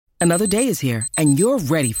Another day is here, and you're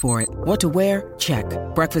ready for it. What to wear? Check.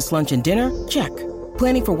 Breakfast, lunch, and dinner? Check.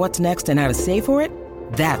 Planning for what's next and how to save for it?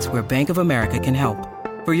 That's where Bank of America can help.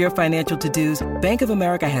 For your financial to-dos, Bank of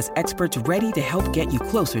America has experts ready to help get you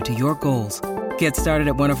closer to your goals. Get started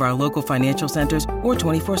at one of our local financial centers or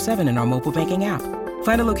 24/7 in our mobile banking app.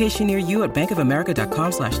 Find a location near you at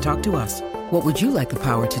bankofamerica.com/talktous. What would you like the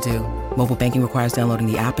power to do? Mobile banking requires downloading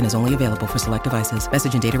the app and is only available for select devices.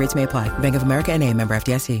 Message and data rates may apply. Bank of America N.A., member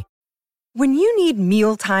FDIC. When you need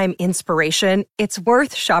mealtime inspiration, it's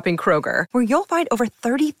worth shopping Kroger, where you'll find over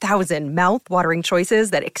 30,000 mouth-watering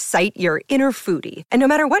choices that excite your inner foodie. And no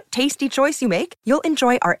matter what tasty choice you make, you'll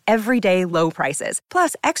enjoy our everyday low prices,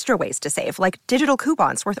 plus extra ways to save, like digital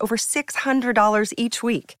coupons worth over $600 each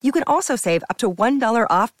week. You can also save up to $1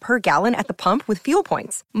 off per gallon at the pump with fuel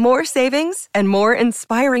points. More savings and more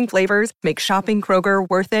inspiring flavors make shopping Kroger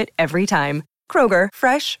worth it every time. Kroger,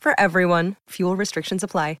 fresh for everyone. Fuel restrictions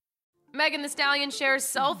apply. Megan Thee Stallion shares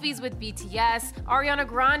selfies with BTS. Ariana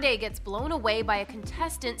Grande gets blown away by a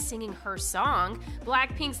contestant singing her song.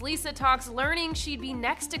 BLACKPINK's Lisa talks learning she'd be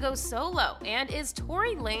next to go solo. And is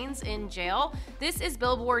Tory Lanez in jail? This is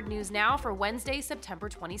Billboard News Now for Wednesday, September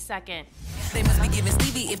 22nd. They must be giving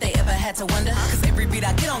Stevie if they ever had to wonder. Cause every beat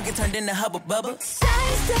I get on get turned into Hubba Bubba.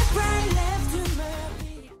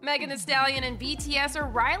 Megan Thee Stallion and BTS are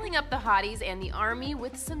riling up the hotties and the army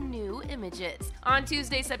with some new images. On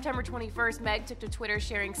Tuesday, September 21st, Meg took to Twitter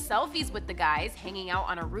sharing selfies with the guys hanging out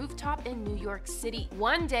on a rooftop in New York City,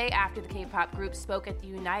 one day after the K-pop group spoke at the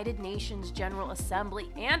United Nations General Assembly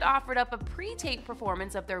and offered up a pre-tape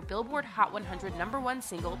performance of their Billboard Hot 100 #1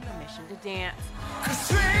 single, Permission to Dance.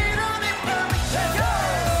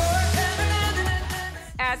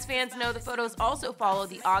 As fans know, the photos also follow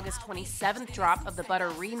the August 27th drop of the Butter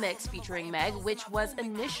remix featuring Meg, which was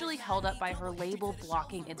initially held up by her label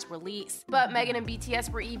blocking its release. But Megan and BTS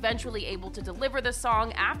were eventually able to deliver the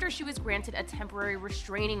song after she was granted a temporary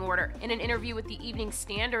restraining order. In an interview with the Evening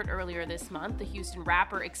Standard earlier this month, the Houston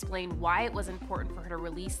rapper explained why it was important for her to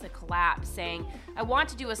release the collab, saying, "I want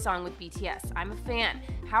to do a song with BTS. I'm a fan.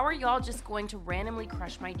 How are y'all just going to randomly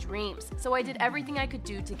crush my dreams? So I did everything I could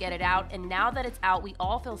do to get it out, and now that it's out, we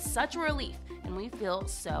all feel such a relief, and we feel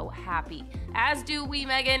so happy." As do we,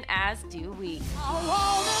 Megan, as do we.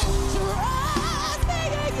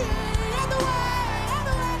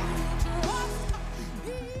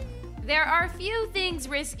 There are few things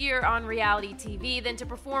riskier on reality TV than to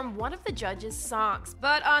perform one of the judges' songs.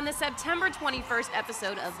 But on the September 21st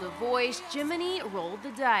episode of The Voice, Jiminy rolled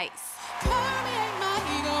the dice.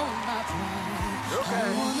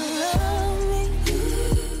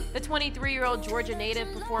 The 23-year-old Georgia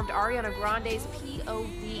native performed Ariana Grande's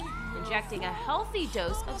POV, injecting a healthy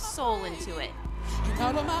dose of soul into it.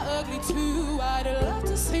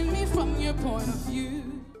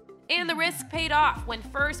 And the risk paid off when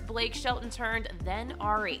first Blake Shelton turned, then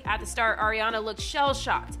Ari. At the start, Ariana looked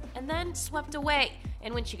shell-shocked and then swept away.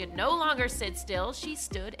 And when she could no longer sit still, she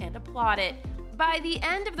stood and applauded. By the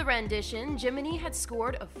end of the rendition, Jiminy had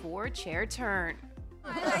scored a 4-chair turn.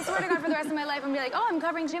 I swear to God, for the rest of my life, I'm gonna be like, oh, I'm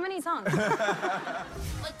covering Jiminy's songs.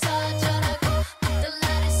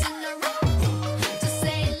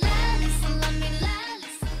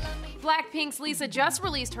 BLACKPINK's Lisa just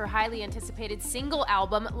released her highly anticipated single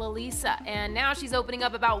album, Lalisa, and now she's opening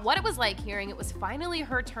up about what it was like hearing it was finally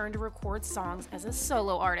her turn to record songs as a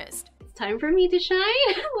solo artist. It's time for me to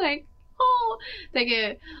shine? like,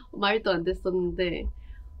 되게 말도 안 됐었는데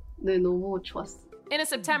네, 너무 좋았어. In a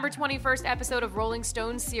September 21st episode of Rolling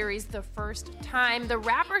Stone's series, The First Time, the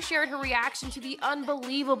rapper shared her reaction to the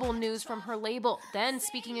unbelievable news from her label. Then,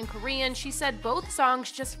 speaking in Korean, she said both songs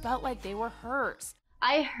just felt like they were hers.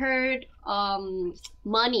 I heard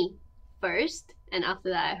Money first, and after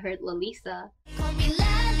that I heard Lalisa.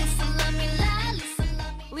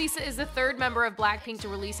 Lisa is the third member of BLACKPINK to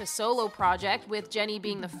release a solo project, with Jennie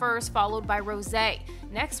being the first, followed by Rosé.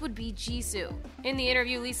 Next would be Jisoo. In the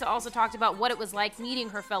interview, Lisa also talked about what it was like meeting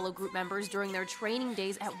her fellow group members during their training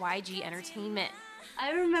days at YG Entertainment.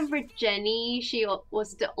 I remember Jennie, she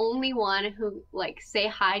was the only one who say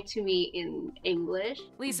hi to me in English.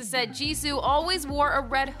 Lisa said Jisoo always wore a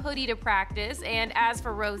red hoodie to practice, and as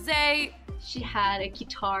for Rosé, she had a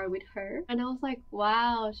guitar with her, and I was like,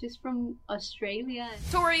 wow, she's from Australia.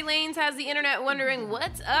 Tory Lanez has the internet wondering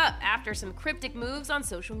what's up after some cryptic moves on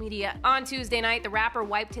social media. On Tuesday night, the rapper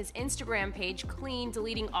wiped his Instagram page clean,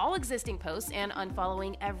 deleting all existing posts and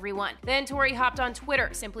unfollowing everyone. Then Tory hopped on Twitter,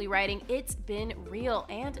 simply writing, "It's been real,"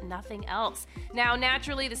 and nothing else. Now,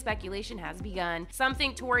 naturally, the speculation has begun. Some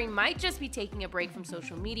think Tory might just be taking a break from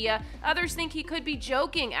social media. Others think he could be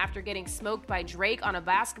joking after getting smoked by Drake on a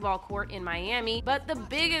basketball court in Miami, but the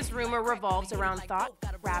biggest rumor revolves around thought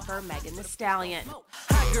rapper Megan Thee Stallion.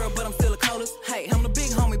 Hot girl, but I'm still the coldest. Hey, I'm the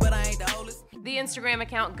big homie, but I ain't the oldest. The Instagram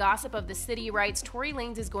account Gossip of the City writes, Tory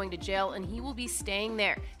Lanez is going to jail and he will be staying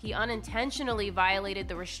there. He unintentionally violated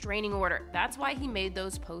the restraining order. That's why he made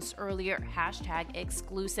those posts earlier.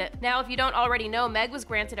 #exclusive. Now, if you don't already know, Meg was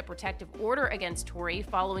granted a protective order against Tory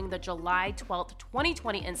following the July 12,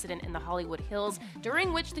 2020 incident in the Hollywood Hills,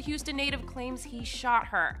 during which the Houston native claims he shot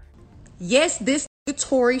her. Yes, this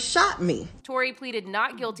Tory shot me. Tory pleaded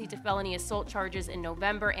not guilty to felony assault charges in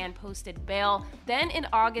November and posted bail. Then in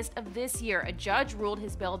August of this year, a judge ruled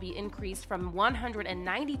his bail be increased from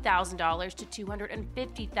 $190,000 to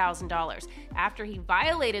 $250,000 after he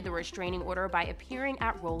violated the restraining order by appearing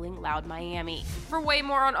at Rolling Loud Miami. For way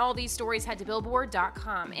more on all these stories, head to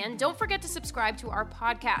Billboard.com. And don't forget to subscribe to our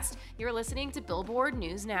podcast. You're listening to Billboard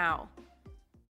News Now.